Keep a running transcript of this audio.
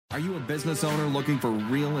Are you a business owner looking for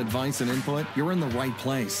real advice and input? You're in the right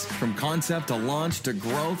place. From concept to launch to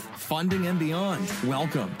growth, funding, and beyond.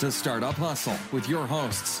 Welcome to Startup Hustle with your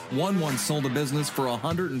hosts. One once sold a business for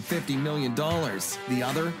 $150 million. The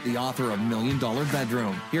other, the author of $1 Million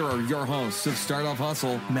Bedroom. Here are your hosts of Startup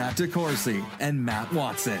Hustle, Matt DeCoursey and Matt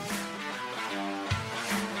Watson.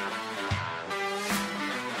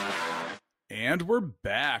 And we're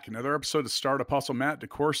back. Another episode of Startup Hustle. Matt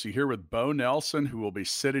DeCoursey here with Bo Nelson, who will be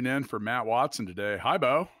sitting in for Matt Watson today. Hi,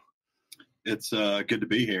 Bo. It's good to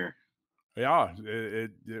be here. Yeah,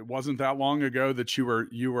 it wasn't that long ago that you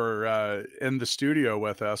were in the studio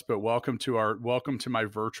with us, but welcome to my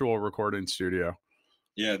virtual recording studio.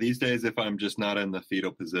 Yeah, these days, if I'm just not in the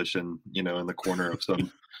fetal position, in the corner of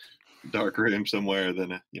some dark room somewhere,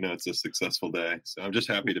 then it's a successful day. So I'm just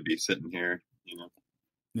happy to be sitting here.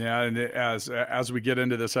 Yeah, and as we get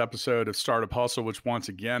into this episode of Startup Hustle, which once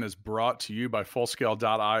again is brought to you by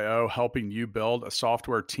Fullscale.io, helping you build a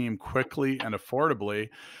software team quickly and affordably.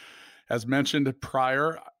 As mentioned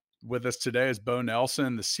prior, with us today is Bo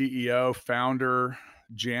Nelson, the CEO, founder,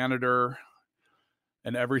 janitor,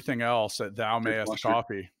 and everything else at Thou Mayest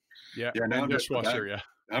Coffee. Yeah, now dishwasher, yeah.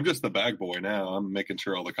 I'm just the bag boy now. I'm making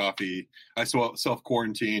sure all the coffee. I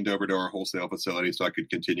self-quarantined over to our wholesale facility so I could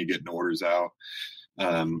continue getting orders out.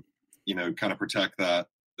 Kind of protect that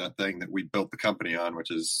thing that we built the company on, which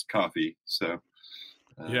is coffee. So,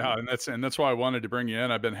 yeah, and that's why I wanted to bring you in.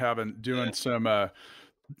 I've been doing some, I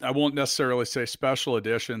won't necessarily say special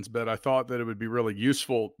editions, but I thought that it would be really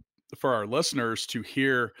useful for our listeners to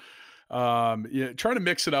hear, trying to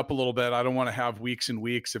mix it up a little bit. I don't want to have weeks and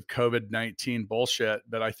weeks of COVID-19 bullshit,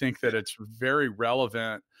 but I think that it's very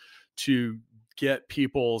relevant to get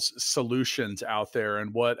people's solutions out there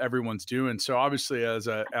and what everyone's doing. So obviously as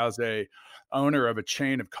a owner of a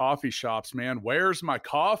chain of coffee shops, man, where's my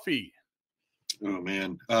coffee? Oh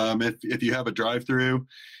man. If you have a drive-through,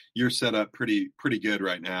 you're set up pretty good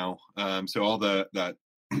right now. So all that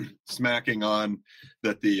smacking on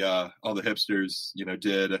that all the hipsters,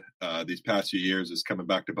 did these past few years is coming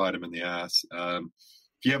back to bite them in the ass.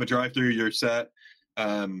 If you have a drive-through, you're set.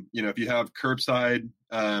 If you have curbside,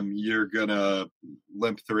 you're gonna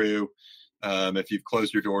limp through. If you've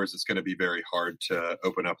closed your doors, it's going to be very hard to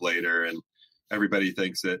open up later. And everybody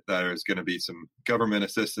thinks that there's going to be some government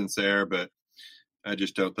assistance there, but I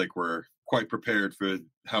just don't think we're quite prepared for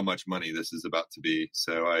how much money this is about to be.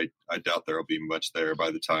 So I doubt there'll be much there by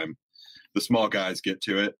the time the small guys get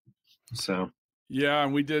to it. So. Yeah,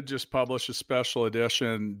 and we did just publish a special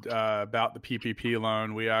edition about the PPP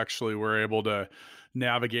loan. We actually were able to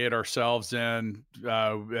navigate ourselves in.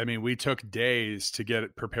 We took days to get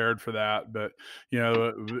it prepared for that. But,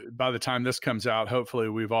 by the time this comes out, hopefully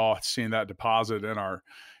we've all seen that deposit in our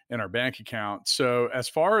bank account. So as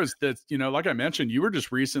far as that, like I mentioned, you were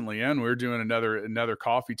just recently in, we were doing another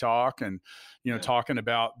coffee talk and, talking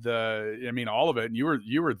about all of it. And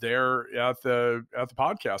you were there at the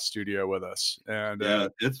podcast studio with us. And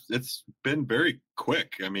it's been very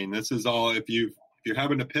quick. This is all, if you're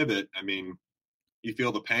having to pivot, you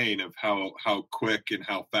feel the pain of how quick and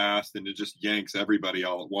how fast, and it just yanks everybody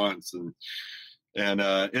all at once. And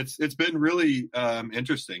it's been really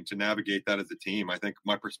interesting to navigate that as a team. I think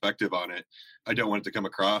my perspective on it, I don't want it to come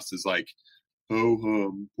across as like,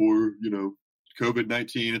 poor,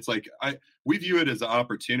 COVID-19. It's like, we view it as an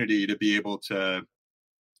opportunity to be able to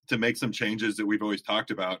make some changes that we've always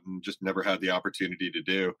talked about and just never had the opportunity to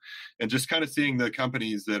do. And just kind of seeing the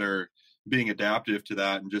companies that are being adaptive to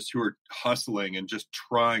that and just who are hustling and just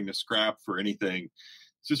trying to scrap for anything.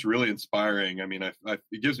 It's just really inspiring.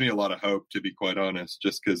 It gives me a lot of hope, to be quite honest,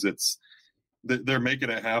 just because they're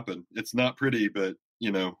making it happen. It's not pretty, but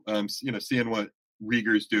seeing what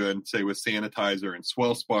Rieger's doing, say with sanitizer, and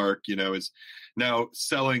SwellSpark, is now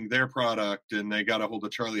selling their product, and they got a hold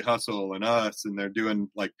of Charlie Hustle and us, and they're doing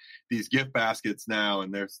like these gift baskets now,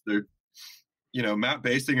 and they're Matt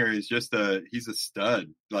Basinger is he's a stud.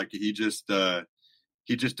 Like he just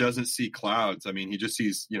doesn't see clouds. He just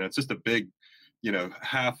sees, it's just a big,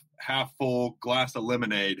 half full glass of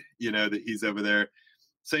lemonade, that he's over there.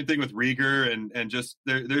 Same thing with Rieger and just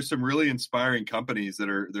there's some really inspiring companies that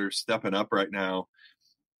are stepping up right now.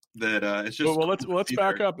 That it's just well. Let's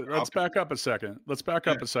back up. Let's back up a second. Let's back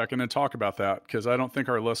up a second and talk about that, because I don't think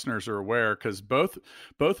our listeners are aware. Because both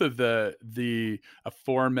of the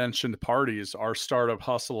aforementioned parties are Startup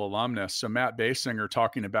Hustle alumnus. So Matt Basinger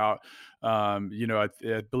talking about, I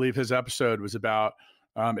believe his episode was about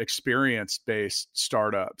experience-based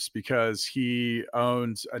startups, because he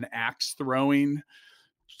owns an axe throwing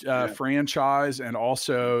franchise and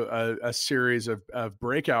also a series of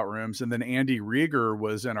breakout rooms. And then Andy Rieger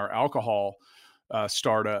was in our alcohol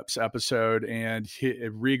startups episode, and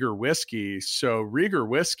Rieger Whiskey. So Rieger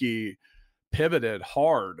Whiskey pivoted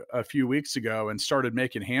hard a few weeks ago and started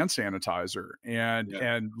making hand sanitizer,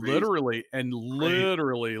 and literally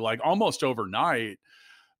like almost overnight.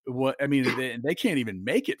 I mean, they can't even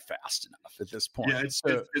make it fast enough at this point. Yeah, it's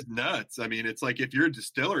nuts. I mean, it's like if you're a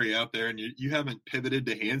distillery out there and you haven't pivoted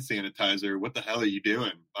to hand sanitizer, what the hell are you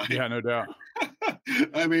doing? Like, yeah, no doubt.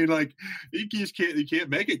 I mean, like you can't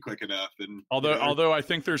make it quick enough. And although I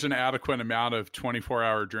think there's an adequate amount of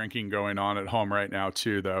 24-hour drinking going on at home right now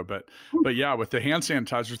too, though. But yeah, with the hand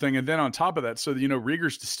sanitizer thing, and then on top of that, so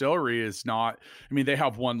Rieger's distillery is not. I mean, they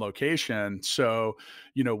have one location, so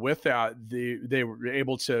with that, they were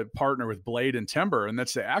able to partner with Blade and Timber, and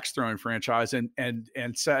that's the axe throwing franchise. And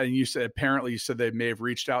you said they may have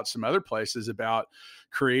reached out some other places about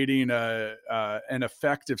creating an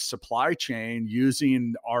effective supply chain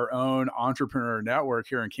using our own entrepreneur network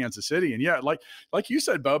here in Kansas City. And yeah, like you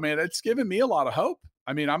said, Bo, man, it's given me a lot of hope.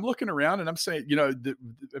 I mean, I'm looking around and I'm saying,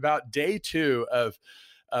 about day 2 of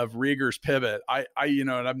Rieger's pivot, I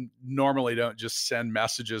and I'm normally don't just send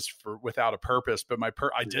messages without a purpose, but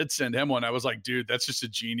I did send him one. I was like, dude, that's just a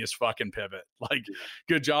genius fucking pivot. Like,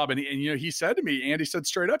 good job. And he said to me, Andy said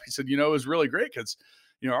straight up, he said, it was really great because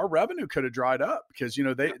our revenue could have dried up because,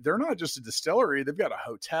 they're not just a distillery. They've got a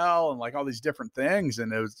hotel and like all these different things.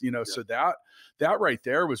 And it was, so that right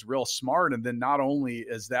there was real smart. And then not only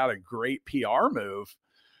is that a great PR move,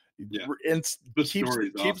 and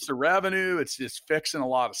keeps the revenue. It's just fixing a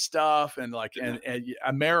lot of stuff and and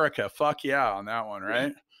America, fuck yeah on that one,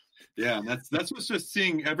 right? Yeah, and that's what's just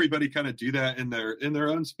seeing everybody kind of do that in their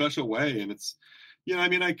own special way. And it's, I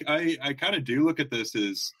mean, I kind of do look at this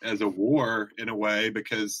as a war in a way,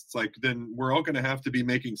 because it's like then we're all going to have to be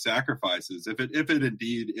making sacrifices if it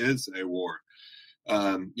indeed is a war.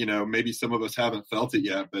 Maybe some of us haven't felt it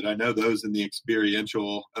yet, but I know those in the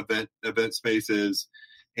experiential event spaces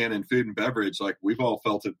and in food and beverage, like we've all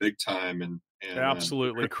felt it big time and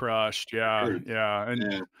absolutely crushed. Yeah.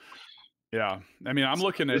 I mean, I'm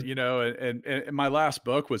looking at, and my last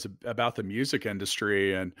book was about the music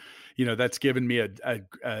industry, and, that's given me a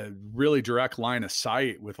really direct line of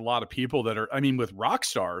sight with a lot of people with rock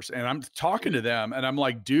stars, and I'm talking to them and I'm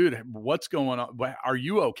like, dude, what's going on? Are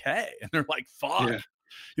you okay? And they're like, fuck. Yeah.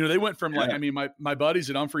 They went from my buddies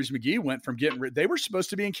at Humphreys McGee went from they were supposed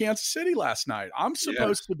to be in Kansas City last night. I'm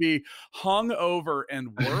supposed to be hung over and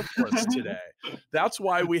worthless today. That's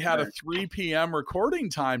why we had a 3 p.m. recording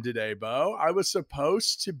time today, Bo. I was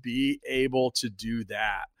supposed to be able to do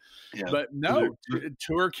that. Yeah. But no,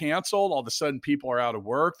 tour canceled. All of a sudden people are out of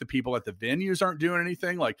work. The people at the venues aren't doing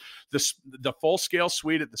anything. Like the full scale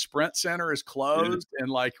suite at the Sprint Center is closed. Yeah.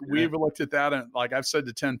 And we've looked at that, and I've said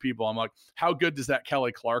to 10 people, I'm like, how good does that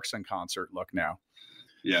Kelly Clarkson concert look now?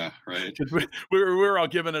 Yeah, right. We were all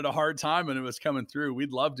giving it a hard time and it was coming through.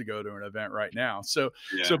 We'd love to go to an event right now. So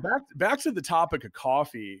back to the topic of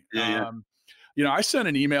coffee. I sent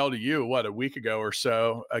an email to you a week ago or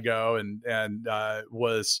so ago, and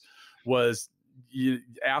was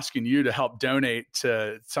asking you to help donate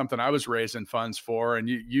to something I was raising funds for, and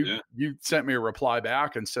you sent me a reply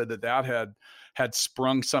back and said that had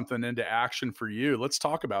sprung something into action for you. Let's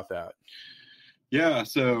talk about that. Yeah,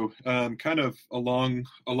 so kind of along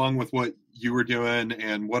with what you were doing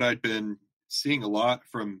and what I'd been seeing a lot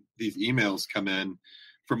from these emails come in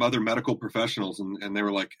from other medical professionals, and they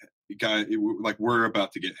were like, we're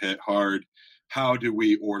about to get hit hard. How do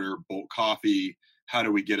we order bulk coffee? How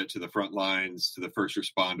do we get it to the front lines, to the first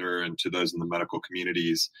responder, and to those in the medical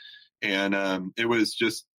communities? And it was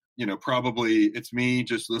just, probably it's me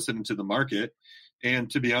just listening to the market. And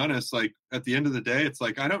to be honest, at the end of the day, it's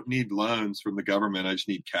I don't need loans from the government. I just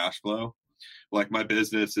need cash flow. My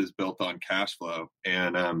business is built on cash flow.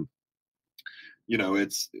 And,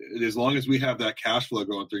 it's as long as we have that cash flow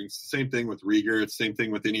going through. It's the same thing with Rieger. It's the same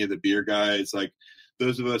thing with any of the beer guys.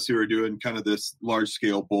 Those of us who are doing kind of this large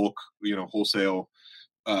scale bulk, wholesale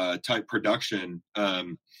type production,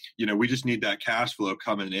 we just need that cash flow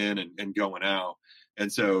coming in and going out.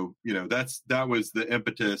 And so, that was the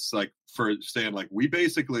impetus, for saying, we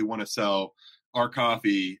basically want to sell our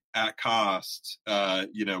coffee at cost,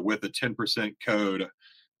 with a 10% code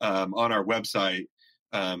on our website.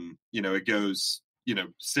 It goes,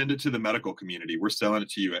 send it to the medical community. We're selling it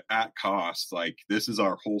to you at cost. This is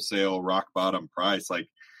our wholesale rock bottom price.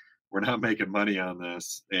 We're not making money on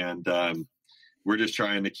this. And, we're just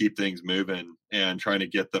trying to keep things moving and trying to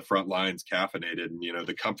get the front lines caffeinated. And,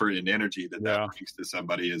 the comfort and energy that brings to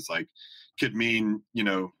somebody is could mean,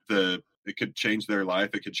 it could change their life.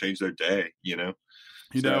 It could change their day,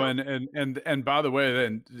 You know, and by the way,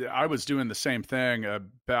 then I was doing the same thing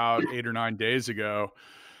about 8 or 9 days ago.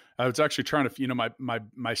 I was actually trying to,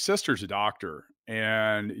 my sister's a doctor,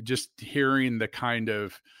 and just hearing the kind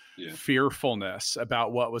of fearfulness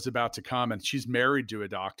about what was about to come. And she's married to a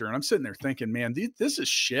doctor, and I'm sitting there thinking, man, this is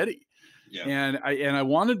shitty. Yeah. And I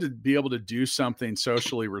wanted to be able to do something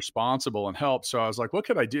socially responsible and help. So I was like, what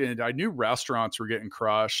could I do? And I knew restaurants were getting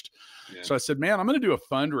crushed. Yeah. So I said, man, I'm going to do a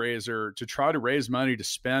fundraiser to try to raise money to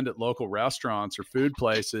spend at local restaurants or food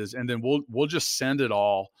places. And then we'll just send it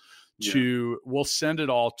all to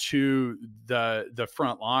the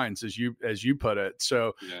front lines, as you put it.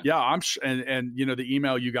 So and the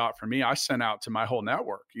email you got from me, I sent out to my whole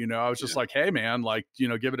network. I was just like, hey man, like,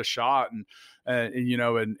 give it a shot. And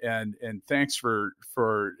thanks for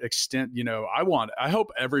extent. I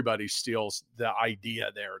hope everybody steals the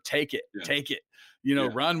idea there. Take it,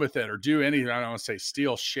 run with it, or do anything. I don't want to say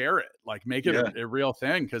steal, share it, like make it a real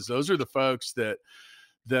thing. Cause those are the folks that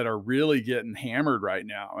are really getting hammered right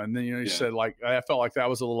now. And then, you said, like, I felt like that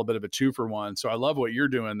was a little bit of a 2-for-1. So I love what you're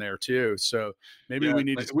doing there too. So maybe we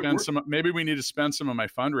need to spend some of my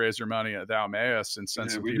fundraiser money at Thou Mayest and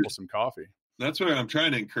send some people some coffee. That's what I'm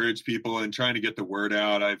trying to encourage people and trying to get the word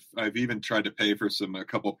out. I've even tried to pay for a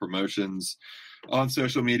couple promotions on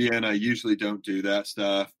social media, and I usually don't do that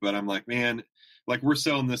stuff, but I'm like, man, like we're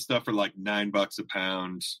selling this stuff for like $9 a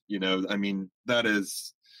pound. I mean, that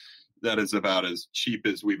is about as cheap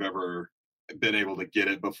as we've ever been able to get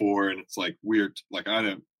it before. And it's like weird. Like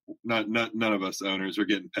none of us owners are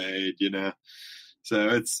getting paid,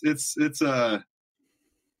 So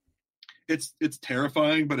it's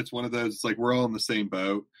terrifying, but it's one of those, it's like, we're all in the same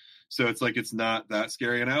boat. So it's like, it's not that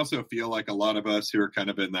scary. And I also feel like a lot of us who are kind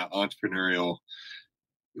of in that entrepreneurial,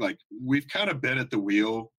 like we've kind of been at the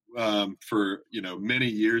wheel for, many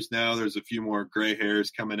years now. There's a few more gray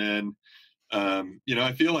hairs coming in.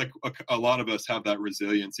 I feel like a lot of us have that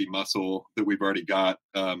resiliency muscle that we've already got.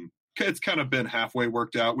 It's kind of been halfway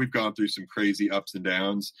worked out. We've gone through some crazy ups and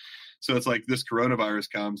downs. So it's like this coronavirus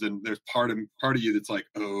comes and there's part of you that's like,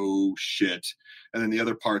 oh shit. And then the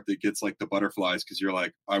other part that gets like the butterflies, because you're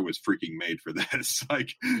like, I was freaking made for this. Like,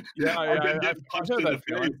 I've been getting punched in the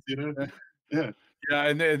face, Yeah. Yeah,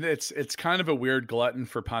 and it's kind of a weird glutton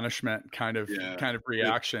for punishment kind of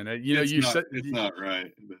reaction. It's not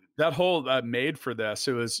right. That whole made for this.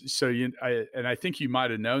 It was I think you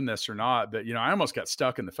might have known this or not, but I almost got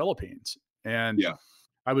stuck in the Philippines, and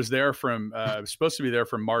I was there I was supposed to be there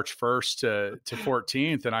from March 1st to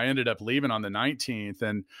 14th, and I ended up leaving on the 19th.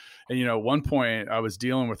 And at one point I was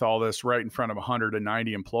dealing with all this right in front of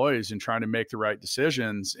 190 employees and trying to make the right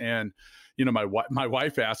decisions. And my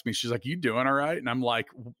wife asked me, she's like, you doing all right? And I'm like,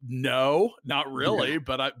 no, not really.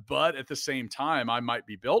 Yeah. But at the same time, I might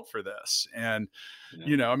be built for this. And,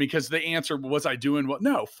 because the answer was, I doing well?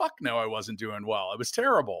 No, fuck no, I wasn't doing well. It was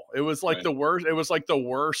terrible. It was like the worst. It was like the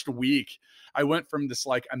worst week. I went from this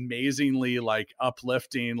like amazingly like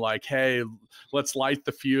uplifting, like, hey, let's light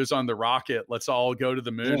the fuse on the rocket. Let's all go to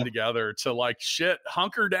the moon together, to like, shit,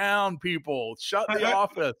 hunker down, people, shut the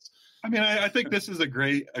office. I mean, I think this is a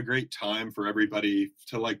great time for everybody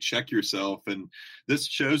to like check yourself. And this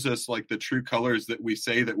shows us like the true colors that we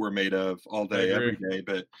say that we're made of all day, every day.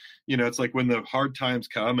 But, it's like when the hard times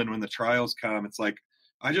come and when the trials come, it's like,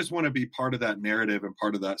 I just want to be part of that narrative and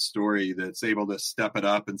part of that story that's able to step it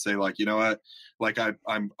up and say like, you know what, like I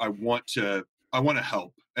want to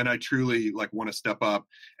help. And I truly like want to step up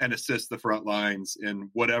and assist the front lines in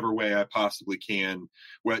whatever way I possibly can,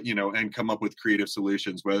 and come up with creative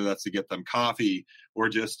solutions, whether that's to get them coffee or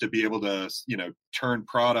just to be able to, turn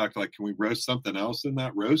product. Like, can we roast something else in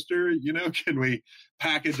that roaster? Can we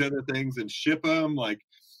package other things and ship them? Like,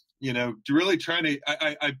 to really trying to,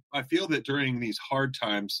 I feel that during these hard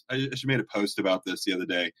times, I just made a post about this the other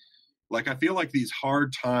day. Like, I feel like these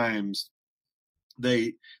hard times,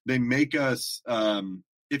 they make us,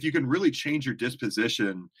 if you can really change your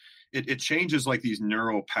disposition, it changes like these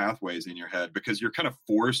neural pathways in your head, because you're kind of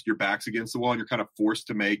forced, your back's against the wall and you're kind of forced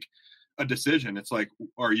to make a decision. It's like,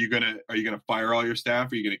 are you going to fire all your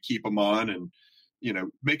staff? Are you going to keep them on and,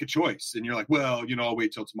 make a choice? And you're like, well, I'll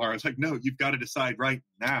wait till tomorrow. It's like, no, you've got to decide right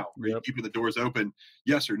now. Are you keeping the doors open?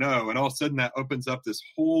 Yes or no? And all of a sudden that opens up this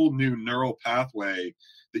whole new neural pathway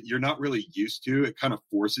that you're not really used to. It kind of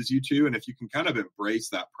forces you to. And if you can kind of embrace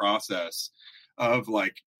that process of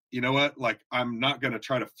like, you know what, like, I'm not going to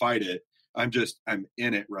try to fight it. I'm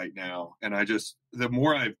in it right now. And the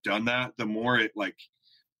more I've done that, the more it like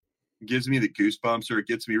gives me the goosebumps, or it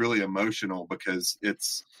gets me really emotional, because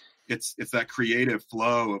it's that creative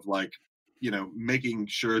flow of like, making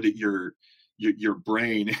sure that you're your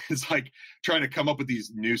brain is like trying to come up with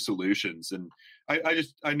these new solutions. And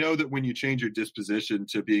I know that when you change your disposition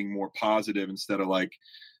to being more positive instead of like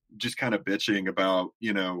just kind of bitching about,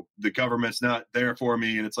 the government's not there for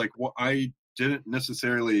me. And it's like, well, I didn't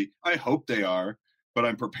necessarily, I hope they are, but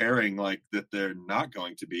I'm preparing like that they're not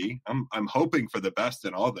going to be. I'm hoping for the best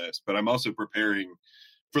in all this, but I'm also preparing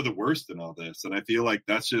for the worst in all this. And I feel like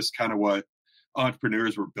that's just kind of what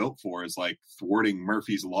entrepreneurs were built for, is like thwarting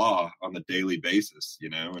Murphy's Law on the daily basis,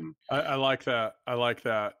 and I like that. I like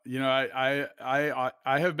that. I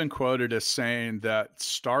have been quoted as saying that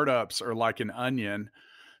startups are like an onion,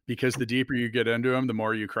 because the deeper you get into them, the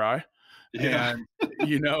more you cry. yeah. And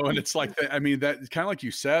and it's like that. I mean, that kind of like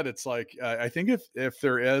you said, it's like I think if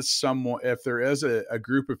there is a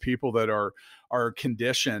group of people that are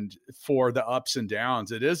conditioned for the ups and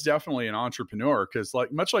downs, it is definitely an entrepreneur. Because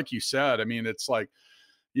much like you said, I mean, it's like,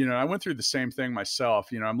 I went through the same thing myself.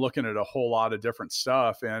 I'm looking at a whole lot of different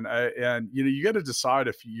stuff, and you got to decide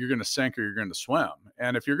if you're going to sink or you're going to swim.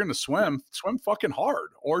 And if you're going to swim fucking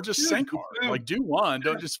hard, or just sink hard. Yeah. Like, do one,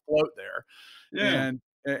 don't just float there. Yeah.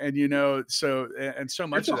 And so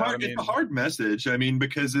much it's of that, it's a hard message. I mean,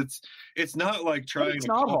 because it's not like trying to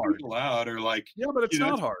call people out or like, but it's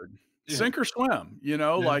not hard. Yeah. Sink or swim,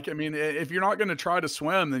 like, I mean, if you're not going to try to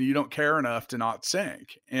swim, then you don't care enough to not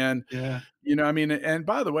sink. And, I mean, and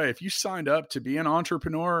by the way, if you signed up to be an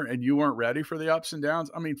entrepreneur and you weren't ready for the ups and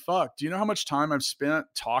downs, I mean, fuck, do you know how much time I've spent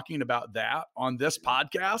talking about that on this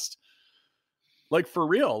podcast? Like, for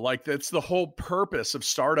real, like, that's the whole purpose of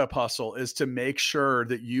Startup Hustle, is to make sure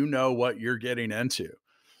that you know what you're getting into.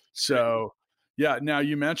 So, yeah. Now,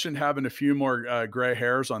 you mentioned having a few more gray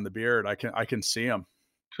hairs on the beard. I can see them.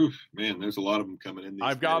 Oof, man, there's a lot of them coming in.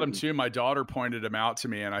 I've got them too. My daughter pointed them out to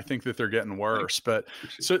me, and I think that they're getting worse. But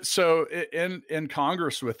so in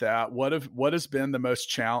Congress with that, what's been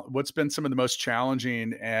some of the most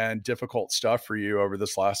challenging and difficult stuff for you over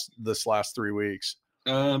this last 3 weeks?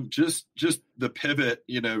 Just the pivot,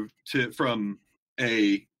 from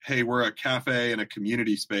hey, we're a cafe and a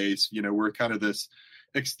community space, we're kind of this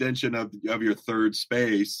extension of your third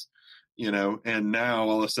space, and now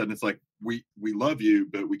all of a sudden it's like, we love you,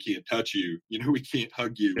 but we can't touch you, we can't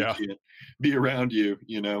hug you, we can't be around you,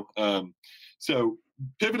 so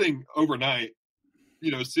pivoting overnight,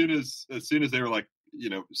 as soon as they were like,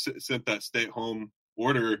 sent that stay at home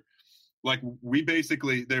order, like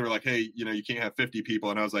they were like, hey, you can't have 50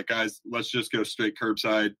 people. And I was like, guys, let's just go straight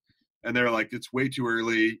curbside. And they're like, it's way too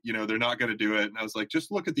early. They're not going to do it. And I was like,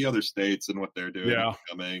 just look at the other states and what they're doing. And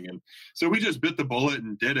coming. And so we just bit the bullet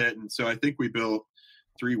and did it. And so I think we built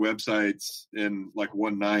 3 websites in like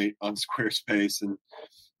one night on Squarespace and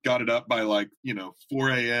got it up by like,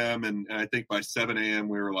 4 a.m. And I think by 7 a.m.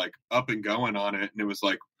 we were like up and going on it. And it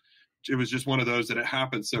was just one of those that it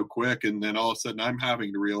happened so quick. And then all of a sudden I'm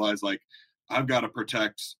having to realize, like, I've got to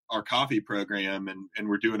protect our coffee program, and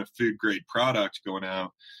we're doing a food grade product going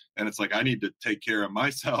out. And it's like, I need to take care of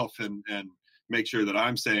myself and make sure that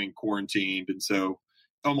I'm staying quarantined. And so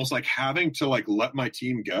almost like having to like let my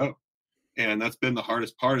team go. And that's been the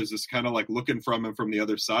hardest part, is just kind of like looking from the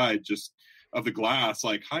other side, just of the glass,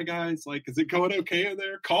 like, hi guys, like, is it going okay in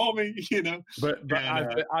there? Call me, But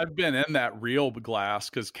I've been in that real glass,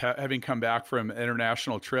 because having come back from an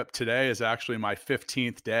international trip, today is actually my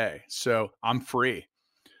 15th day, so I'm free.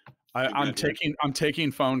 I'm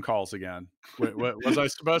taking phone calls again. Was I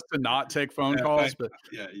supposed to not take phone calls? But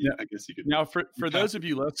I guess you could. Now, for those of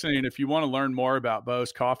you listening, if you want to learn more about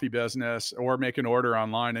Bo's coffee business or make an order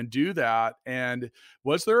online, and do that. And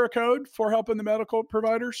was there a code for helping the medical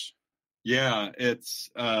providers? Yeah,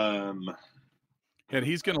 it's and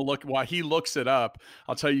he's going to look, while he looks it up,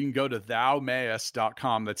 I'll tell you, you can go to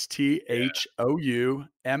thoumayest.com. That's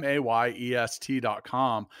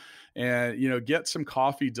THOUMAYEST.com. And, get some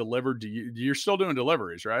coffee delivered to you. You're still doing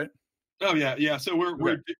deliveries, right? Oh yeah. Yeah. So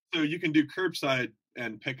so you can do curbside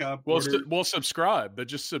and pick up. We'll subscribe, but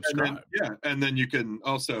just subscribe. And then you can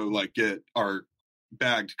also like get our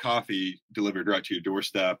bagged coffee delivered right to your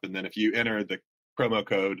doorstep. And then if you enter the promo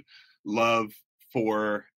code LOVE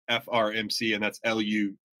for FRMC, and that's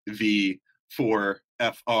LUV for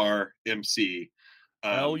FRMC.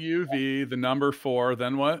 LUV, the number 4,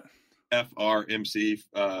 then what? FRMC,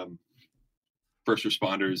 first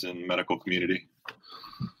responders and medical community.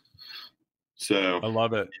 So I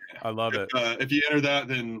love it. I love it. If you enter that,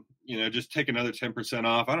 then, just take another 10%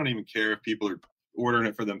 off. I don't even care if people are ordering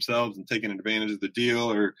it for themselves and taking advantage of the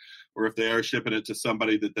deal, or if they are shipping it to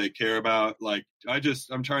somebody that they care about. Like,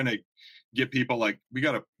 I'm trying to get people, like, we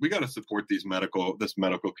gotta support this medical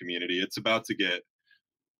community. It's about to get.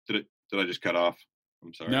 Did I just cut off?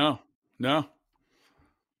 I'm sorry. No.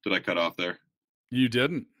 Did I cut off there? You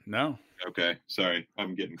didn't? No. Okay. Sorry.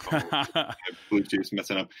 I'm getting called. Bluetooth's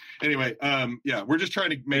messing up. Anyway, yeah, we're just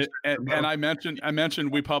trying to make sure. And I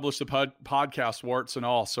mentioned we published the podcast, warts and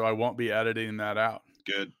all, so I won't be editing that out.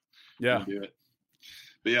 Good. Yeah. Do it.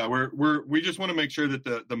 But yeah, we just want to make sure that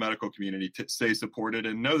the medical community stays supported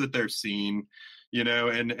and know that they're seen, you know,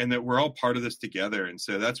 and that we're all part of this together. And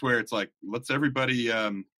so that's where it's like, let's everybody,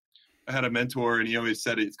 I had a mentor and he always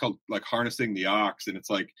said it's called like harnessing the ox. And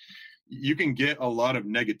it's like, you can get a lot of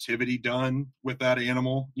negativity done with that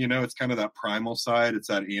animal, you know, it's kind of that primal side. It's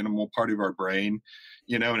that animal part of our brain,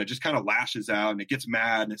 you know, and it just kind of lashes out and it gets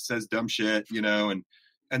mad and it says dumb shit, you know,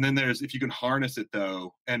 and then there's, if you can harness it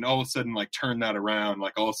though, and all of a sudden like turn that around,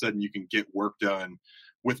 like all of a sudden you can get work done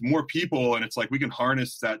with more people. And it's like, we can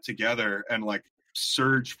harness that together and like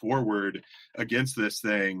surge forward against this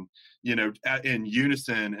thing, you know, in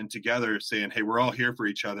unison and together saying, hey, we're all here for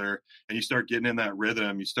each other. And you start getting in that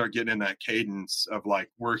rhythm, you start getting in that cadence of like,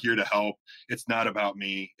 we're here to help. It's not about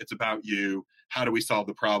me. It's about you. How do we solve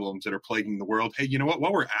the problems that are plaguing the world? Hey, you know what,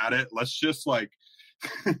 while we're at it, let's just like,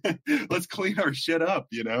 let's clean our shit up,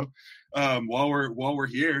 you know, while we're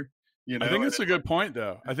here, you know. I think it's a good point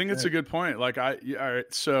though. I think it's a good point. Like all right.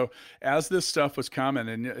 So as this stuff was coming,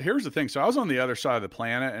 and here's the thing. So I was on the other side of the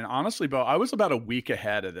planet, and honestly, Bo, I was about a week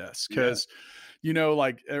ahead of this because, you know,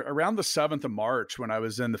 like around the 7th of March when I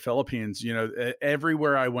was in the Philippines, you know,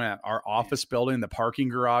 everywhere I went, our office building, the parking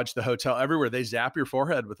garage, the hotel, everywhere, they zap your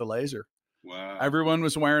forehead with a laser. Wow. Everyone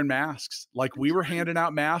was wearing masks. Like we were handing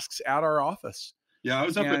out masks at our office. Yeah, I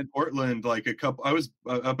was up in Portland, I was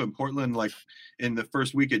up in Portland, like in the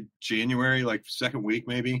first week of January, like second week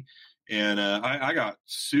maybe. And I got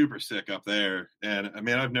super sick up there. And I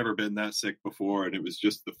mean, I've never been that sick before. And it was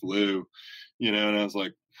just the flu, you know, and I was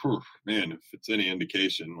like, man, if it's any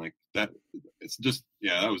indication like that, it's just,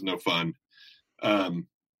 yeah, that was no fun.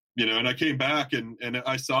 You know, and I came back and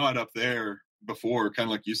I saw it up there before, kind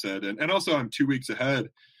of like you said. And also I'm 2 weeks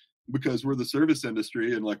ahead, because we're the service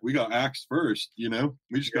industry and like we got axed first, you know,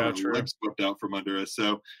 we just got our legs swept out from under us.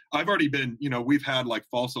 So I've already been, you know, we've had like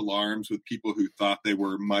false alarms with people who thought they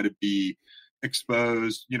might be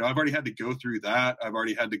exposed. You know, I've already had to go through that. I've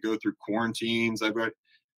already had to go through quarantines.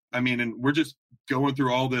 And we're just going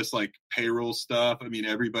through all this like payroll stuff. I mean,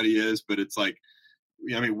 everybody is, but it's like,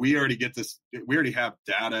 I mean, we already have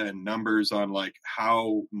data and numbers on like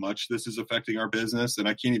how much this is affecting our business. And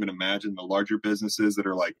I can't even imagine the larger businesses that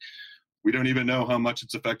are like, we don't even know how much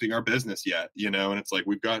it's affecting our business yet, you know? And it's like,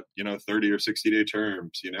 we've got, you know, 30 or 60-day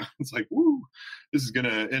terms, you know, it's like, woo, this is going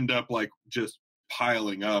to end up like just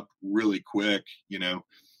piling up really quick. You know,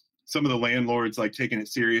 some of the landlords like taking it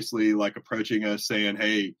seriously, like approaching us saying,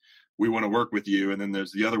 hey, we want to work with you. And then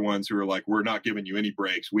there's the other ones who are like, we're not giving you any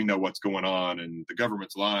breaks. We know what's going on and the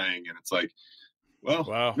government's lying. And it's like, well,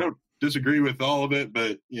 wow. I don't disagree with all of it,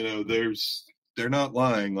 but you know, they're not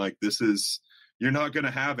lying. Like you're not going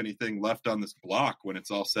to have anything left on this block when it's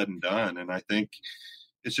all said and done. And I think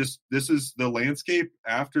it's just, this is the landscape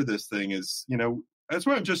after this thing is, you know, that's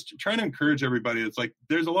why I'm just trying to encourage everybody. It's like,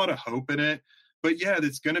 there's a lot of hope in it, but yeah,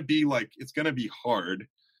 it's going to be hard.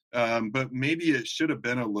 But maybe it should have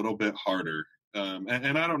been a little bit harder.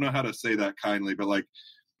 And I don't know how to say that kindly, but like,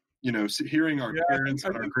 you know, hearing our parents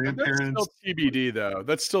and our grandparents. That's still TBD though.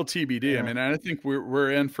 That's still TBD. Yeah. I mean, I think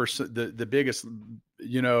we're in for the biggest,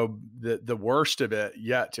 you know, the worst of it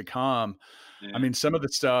yet to come. Yeah. I mean, some of the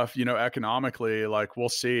stuff, you know, economically, like we'll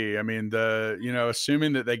see. I mean,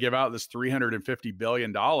 assuming that they give out this $350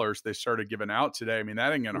 billion they started giving out today, I mean,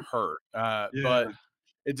 that ain't going to hurt. But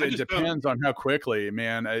it depends on how quickly,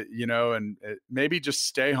 man, you know, and maybe just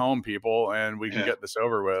stay home, people, and we can get this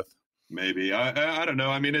over with. Maybe. I don't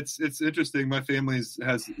know. I mean, it's interesting. My family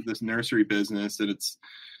has this nursery business, and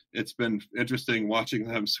it's been interesting watching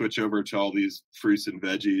them switch over to all these fruits and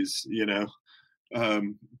veggies, you know.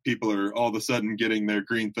 People are all of a sudden getting their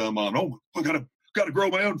green thumb on, oh, I gotta grow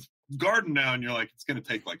my own garden now. And you're like, it's going to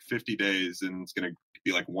take like 50 days and it's going to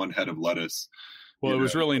be like one head of lettuce. Well, it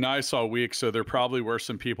was really nice all week, so there probably were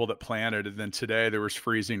some people that planted, and then today there was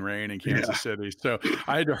freezing rain in Kansas City. So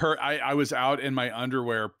I had to I was out in my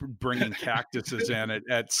underwear bringing cactuses in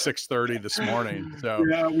at 6:30 this morning. So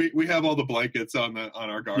yeah, we have all the blankets on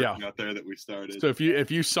our garden out there that we started. So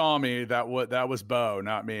if you saw me, that was Bo,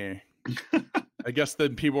 not me. I guess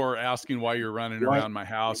then people were asking why you're running around my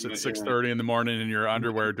house at 6:30 in the morning in your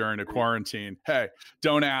underwear during a quarantine. Hey,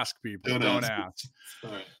 don't ask people. Don't ask.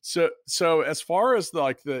 Right. So as far as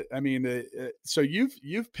so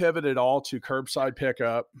you've pivoted all to curbside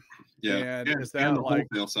pickup. Yeah. And is that and the like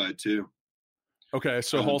wholesale side too? Okay.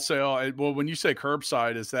 So wholesale, well, when you say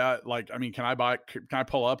curbside, is that like, I mean, can I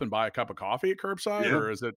pull up and buy a cup of coffee at curbside,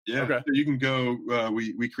 or is it? Yeah. Okay. So you can go,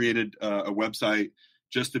 we created a website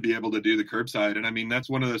just to be able to do the curbside. And I mean, that's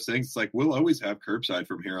one of those things. It's like, we'll always have curbside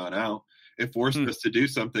from here on out. It forced us to do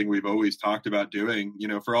something we've always talked about doing,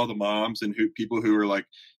 for all the moms and people who are like,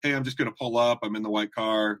 hey, I'm just going to pull up. I'm in the white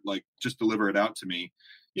car, like just deliver it out to me.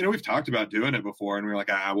 We've talked about doing it before, and we're like,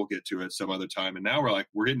 we'll get to it some other time. And now we're like,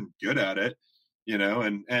 we're getting good at it,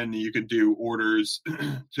 and you can do orders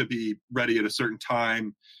to be ready at a certain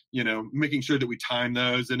time, making sure that we time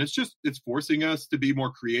those. And it's forcing us to be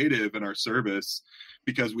more creative in our service,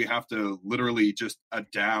 because we have to literally just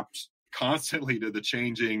adapt constantly to the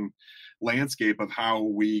changing landscape of how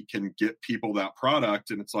we can get people that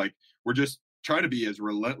product. And it's like, we're just trying to be as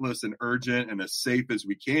relentless and urgent and as safe as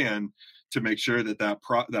we can to make sure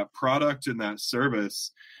that product and that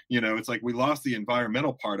service, it's like we lost the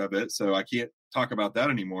environmental part of it. So I can't talk about that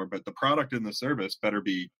anymore, but the product and the service better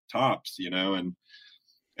be tops,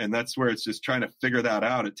 and that's where it's just trying to figure that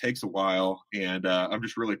out. It takes a while. And I'm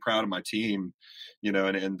just really proud of my team,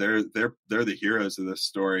 and they're the heroes of this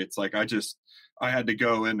story. It's like, I had to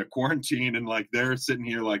go into quarantine, and like, they're sitting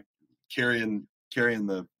here like carrying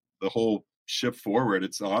the whole ship forward.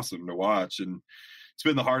 It's awesome to watch. And it's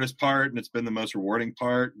been the hardest part, and it's been the most rewarding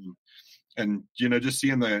part. And just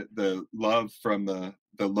seeing the love from the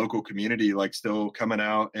local community, like still coming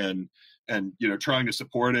out and trying to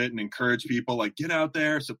support it and encourage people, like, get out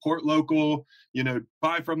there, support local,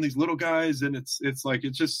 buy from these little guys. And it's like,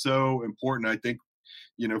 it's just so important. I think,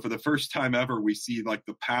 for the first time ever, we see like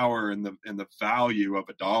the power and the value of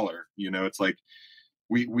a dollar. It's like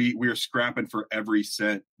we are scrapping for every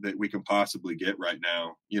cent that we can possibly get right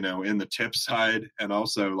now, in the tip side, and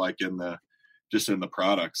also like in the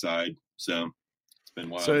product side. So it's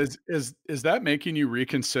been wild. So is that making you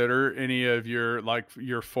reconsider any of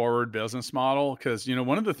your forward business model? Because,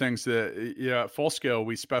 one of the things that, at Full Scale,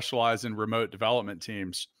 we specialize in remote development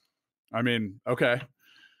teams. I mean, okay.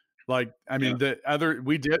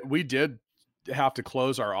 We did have to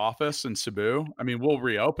close our office in Cebu. I mean, we'll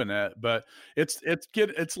reopen it, but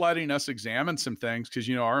it's letting us examine some things, because,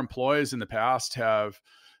 our employees in the past have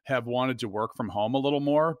wanted to work from home a little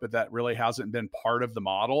more, but that really hasn't been part of the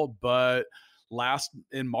model. But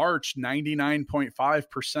in March,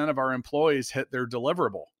 99.5% of our employees hit their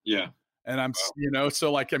deliverable. Yeah. And I'm,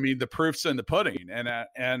 so like, I mean, the proof's in the pudding.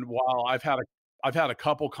 And while I've had a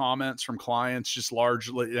couple comments from clients, just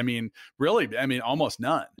largely, almost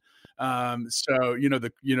none. So,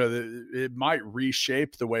 it might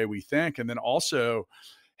reshape the way we think. And then also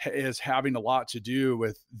is having a lot to do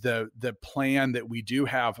with the plan that we do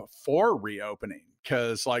have for reopening.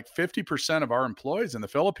 Because like 50% of our employees in the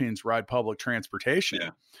Philippines ride public transportation.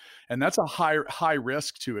 Yeah. And that's a high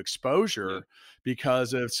risk to exposure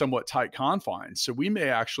because of somewhat tight confines. So we may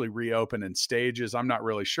actually reopen in stages. I'm not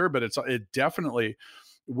really sure, but it definitely,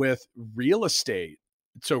 with real estate.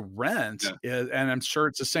 So rent is, and I'm sure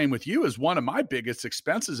it's the same with you, is one of my biggest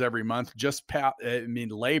expenses every month.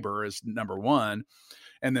 Labor is number one,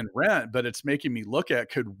 and then rent. But it's making me look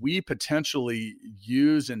at, could we potentially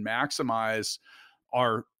use and maximize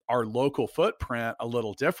our local footprint a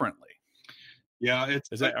little differently? Yeah,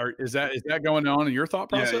 is that going on in your thought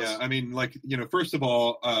process? Yeah. I mean, like, first of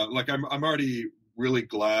all, like I'm already really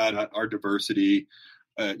glad at our diversity.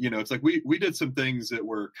 It's like we did some things that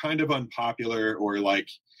were kind of unpopular, or like,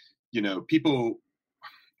 people,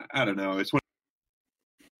 I don't know. It's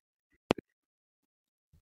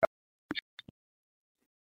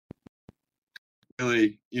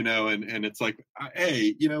really, and it's like,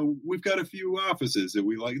 hey, we've got a few offices that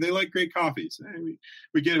we like. They like great coffees. Hey,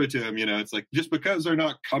 we give it to them. It's like, just because they're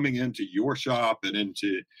not coming into your shop and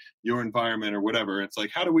into your environment or whatever, it's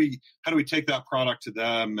like, how do we take that product to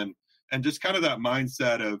them, and just kind of that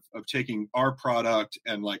mindset of taking our product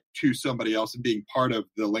and like to somebody else and being part of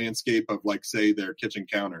the landscape of, like, say, their kitchen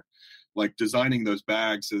counter, like designing those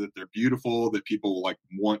bags so that they're beautiful, that people like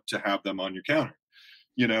want to have them on your counter.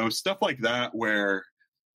 Stuff like that, where,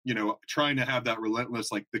 trying to have that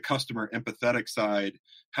relentless, like the customer empathetic side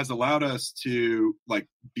has allowed us to like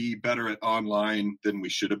be better at online than we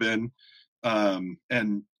should have been.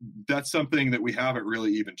 And that's something that we haven't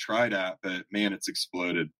really even tried at, but man, it's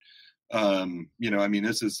exploded.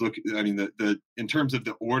 This is the in terms of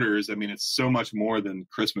the orders, it's so much more than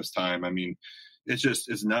Christmas time.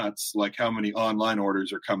 It's nuts, like how many online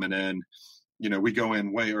orders are coming in. We go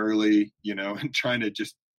in way early, and trying to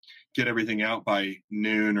just get everything out by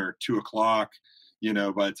noon or 2:00,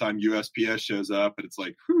 by the time USPS shows up, and it's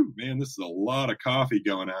like, whew, man, this is a lot of coffee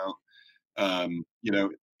going out.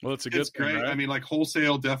 Well, it's a good thing, great. Right? Like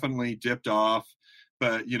wholesale definitely dipped off.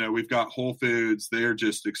 But, we've got Whole Foods. They're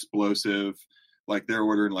just explosive. Like they're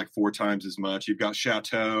ordering like 4 times as much. You've got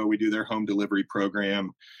Chateau. We do their home delivery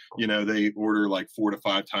program. They order like 4 to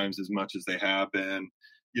 5 times as much as they have been.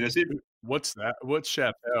 See, what's that? What's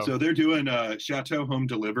Chateau? So they're doing Chateau home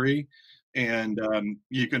delivery, and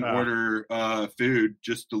you can order food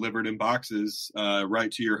just delivered in boxes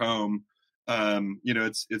right to your home.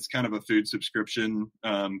 It's kind of a food subscription,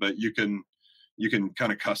 but you can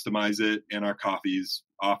kind of customize it, and our coffee's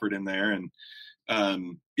offered in there. And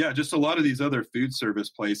just a lot of these other food service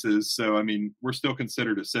places. So, I mean, we're still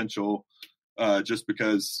considered essential just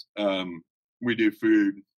because we do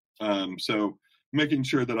food. So making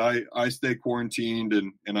sure that I stay quarantined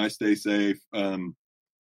and I stay safe,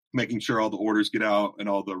 making sure all the orders get out and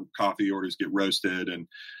all the coffee orders get roasted and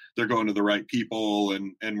they're going to the right people.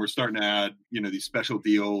 And we're starting to add, these special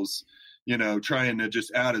deals, trying to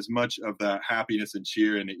just add as much of that happiness and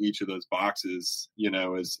cheer into each of those boxes,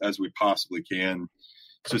 as we possibly can.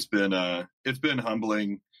 It's just been, it's been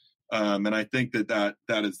humbling. And I think that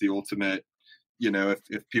is the ultimate,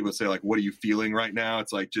 if people say like, what are you feeling right now?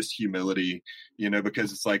 It's like just humility,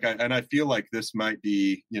 because it's like, I feel like this might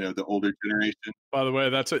be, the older generation. By the way,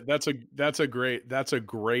 that's a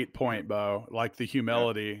great point, Bo. Like the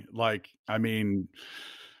humility, like, I mean,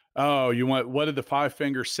 what did the 5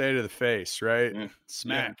 fingers say to the face, right? Yeah.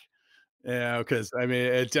 Smack. Yeah. Because I mean,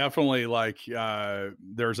 it definitely like,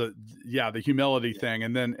 there's the humility thing.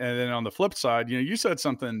 And then on the flip side, you said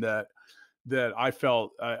something that I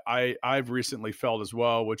felt I've recently felt as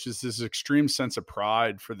well, which is this extreme sense of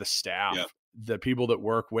pride for the staff, the people that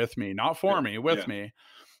work with me, not for me, with me.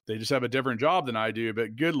 They just have a different job than I do,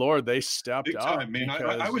 but good Lord, they stepped big up. Time, man. I've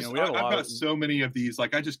got so many of these,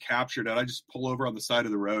 like I just captured it. I just pull over on the side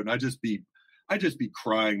of the road and I just be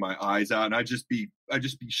crying my eyes out, and I just be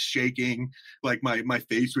shaking, like my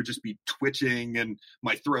face would just be twitching and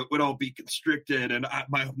my throat would all be constricted, and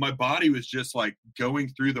my body was just like going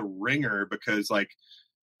through the ringer because like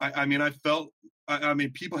I mean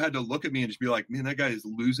people had to look at me and just be like, man, that guy is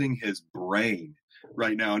losing his brain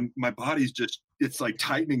right now, and my body's just, it's like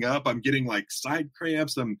tightening up. I'm getting like side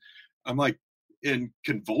cramps. I'm like in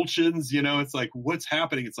convulsions, it's like, what's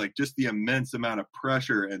happening? It's like just the immense amount of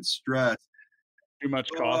pressure and stress. Too much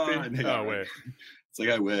coffee? Wait. It's like,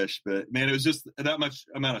 I wish, but man, it was just that much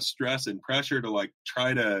amount of stress and pressure to like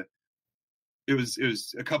try to, it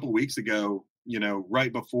was a couple of weeks ago,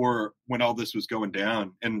 right before when all this was going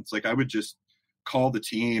down. And it's like, I would just call the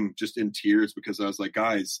team just in tears because I was like,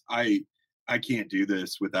 guys, I can't do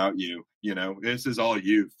this without you. This is all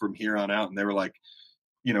you from here on out. And they were like,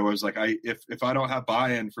 I was like, if I don't have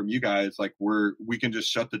buy-in from you guys, like we can just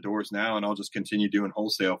shut the doors now and I'll just continue doing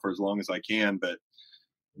wholesale for as long as I can, but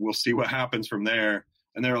we'll see what happens from there.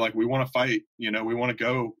 And they were like, we want to fight, we want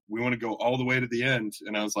to go all the way to the end.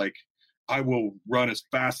 And I was like, I will run as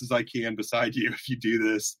fast as I can beside you if you do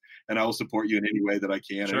this, and I will support you in any way that I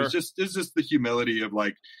can. Sure. And it's just the humility of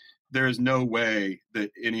like, there is no way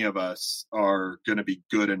that any of us are going to be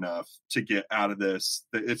good enough to get out of this.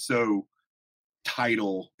 It's so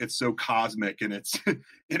tidal, it's so cosmic, and it's in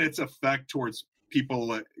its effect towards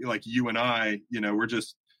people like you and I, we're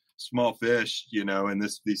just small fish, in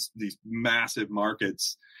these massive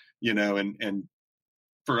markets, and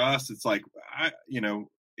for us, it's like,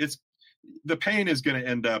 it's, the pain is going to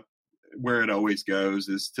end up where it always goes,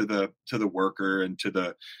 is to the worker and to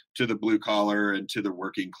the blue collar and to the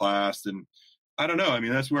working class. And I don't know, I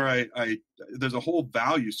mean, that's where I there's a whole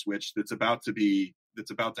value switch that's about to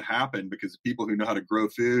happen, because the people who know how to grow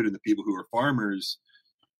food and the people who are farmers,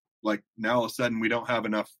 like now all of a sudden we don't have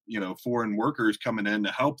enough, foreign workers coming in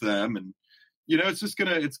to help them. And, it's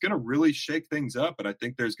going to really shake things up. And I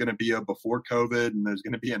think there's going to be a before COVID and there's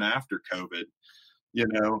going to be an after COVID, yeah,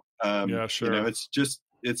 sure.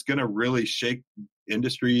 It's going to really shake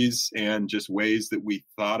industries and just ways that we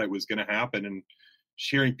thought it was going to happen. And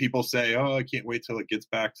hearing people say, oh, I can't wait till it gets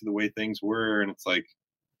back to the way things were. And it's like,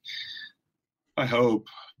 I hope,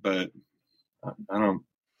 but I don't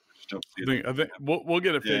see it. I think we'll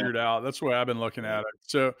get it figured out. That's the way I've been looking at it.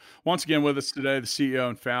 So once again, with us today, the CEO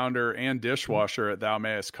and founder and dishwasher at Thou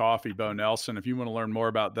Mayest Coffee, Bo Nelson. If you want to learn more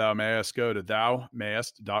about Thou Mayest, go to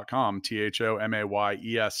thoumayest.com,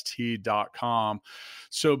 THOMAYEST.com.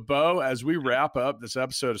 So Bo, as we wrap up this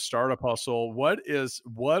episode of Startup Hustle, what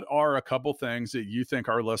are a couple things that you think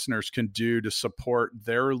our listeners can do to support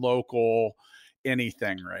their local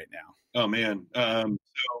anything right now? Oh man. I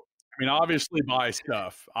mean, obviously buy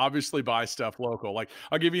stuff local. Like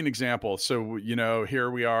I'll give you an example. So, here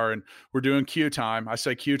we are and we're doing queue time. I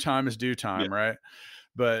say queue time is due time, right?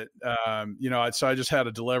 But, so I just had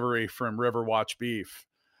a delivery from River Watch Beef,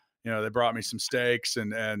 they brought me some steaks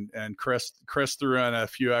and Chris threw in a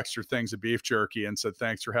few extra things of beef jerky and said,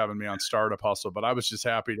 thanks for having me on Startup Hustle. But I was just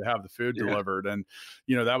happy to have the food delivered. And,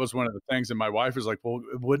 that was one of the things. And my wife was like, well,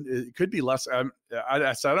 it could be less. I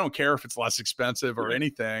said, I don't care if it's less expensive or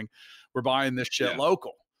anything. We're buying this shit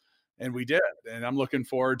local. And we did. And I'm looking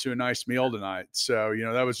forward to a nice meal tonight. So,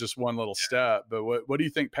 that was just one little step. But what do you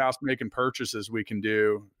think past making purchases we can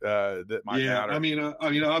do that might matter? I mean,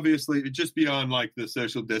 obviously, just beyond like the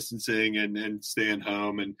social distancing and staying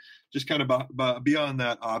home and just kind of beyond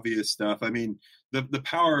that obvious stuff. I mean, the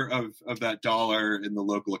power of that dollar in the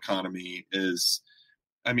local economy is,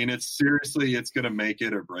 I mean, it's going to make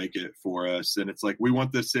it or break it for us. And it's like, we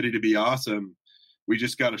want this city to be awesome. We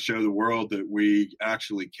just got to show the world that we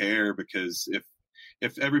actually care, because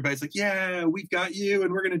if everybody's like, yeah, we've got you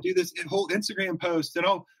and we're going to do this whole Instagram post and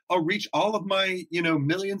I'll reach all of my,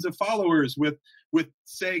 millions of followers with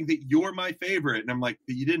saying that you're my favorite. And I'm like,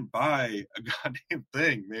 but you didn't buy a goddamn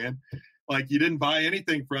thing, man. Like, you didn't buy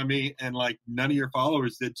anything from me, and like none of your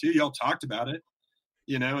followers did too. Y'all talked about it,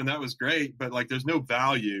 and that was great. But like, there's no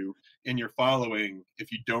value in your following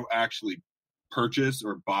if you don't actually purchase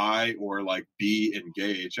or buy or like be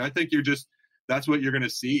engaged. I think that's what you're going to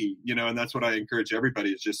see, and that's what I encourage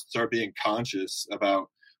everybody, is just start being conscious about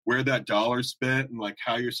where that dollar's spent and like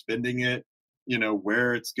how you're spending it,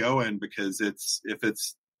 where it's going, because if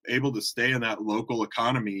it's able to stay in that local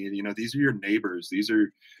economy, these are your neighbors. These are,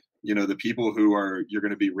 the people who you're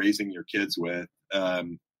going to be raising your kids with.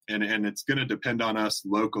 And it's going to depend on us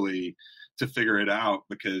locally to figure it out,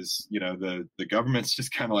 because, the government's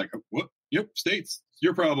just kind of like, whoop. Yep, states,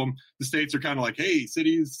 your problem. The states are kind of like, hey,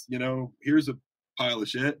 cities, here's a pile of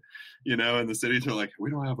shit, and the cities are like, we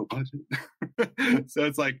don't have a budget. So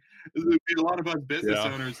it's like, a lot of us business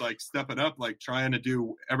owners like stepping up, like trying to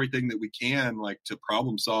do everything that we can, like to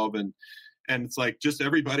problem solve. And it's like, just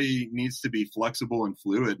everybody needs to be flexible and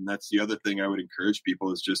fluid. And that's the other thing I would encourage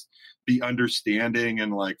people, is just be understanding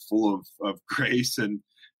and like full of grace and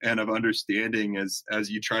of understanding as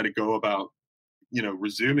you try to go about,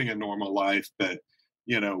 resuming a normal life. But,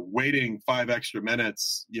 waiting 5 extra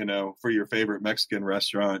minutes, for your favorite Mexican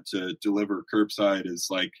restaurant to deliver curbside is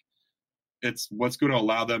like, it's what's going to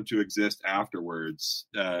allow them to exist afterwards.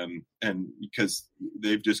 And because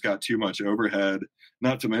they've just got too much overhead,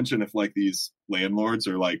 not to mention if like these landlords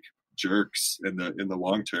are like jerks in the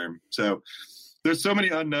long term. So there's so many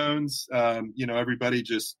unknowns. Everybody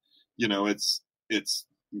just, it's,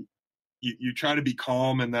 you try to be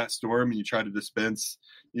calm in that storm, and you try to dispense,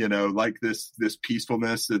 like this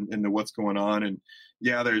peacefulness into what's going on. And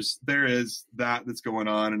there is that's going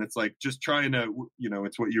on. And it's like, just trying to,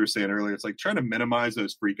 it's what you were saying earlier. It's like trying to minimize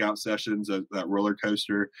those freak out sessions of that roller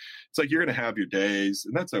coaster. It's like, you're going to have your days,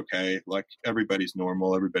 and that's okay. Like, everybody's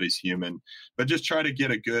normal, everybody's human, but just try to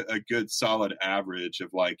get a good solid average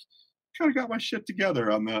of like, kind of got my shit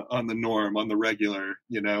together on the norm, on the regular,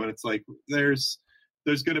 and it's like,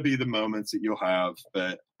 there's going to be the moments that you'll have,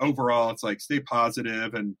 but overall it's like, stay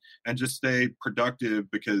positive and just stay productive,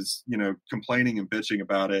 because, complaining and bitching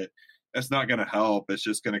about it, that's not going to help. It's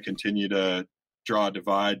just going to continue to draw a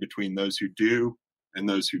divide between those who do and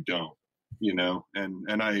those who don't,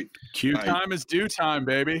 time is due time,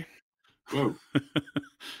 baby. Whoa.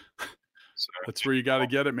 That's where you got to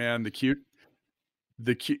get it, man. The cute,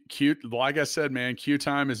 like I said, man, Q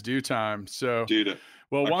time is due time. So, dude,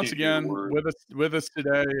 well, once again, with us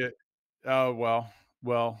today. Well,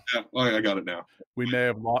 yeah, I got it now. We may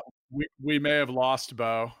have lost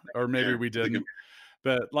Bo, or maybe we didn't.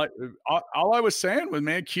 But like, all I was saying was,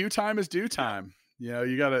 man, Q time is due time.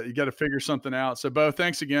 You gotta figure something out. So, Bo,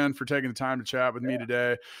 thanks again for taking the time to chat with me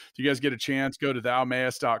today. If you guys get a chance, go to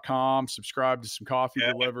thoumayest.com, subscribe to some coffee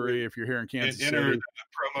delivery. If you're here in Kansas City, enter promo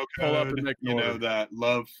code, pull up and make that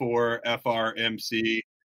love for FRMC.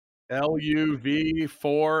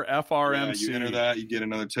 LUV4FRMC. You enter that, you get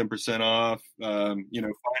another 10% off. I'll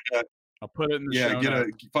put it in the show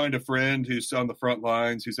notes. Find a friend who's on the front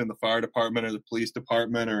lines, who's in the fire department or the police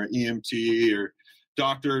department or EMT or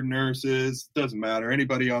doctor, nurses, doesn't matter.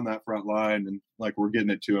 Anybody on that front line, and like, we're getting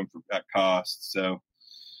it to them at cost. So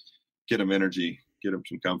get them energy, get them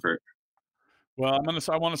some comfort. Well, I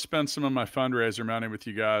want to spend some of my fundraiser money with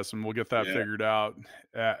you guys, and we'll get that figured out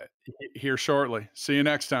here shortly. See you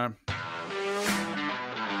next time.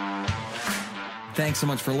 Thanks so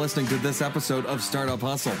much for listening to this episode of Startup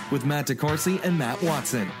Hustle with Matt DeCoursey and Matt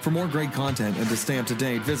Watson. For more great content and to stay up to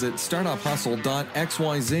date, visit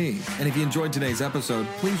startuphustle.xyz. And if you enjoyed today's episode,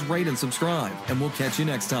 please rate and subscribe, and we'll catch you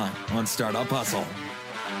next time on Startup Hustle.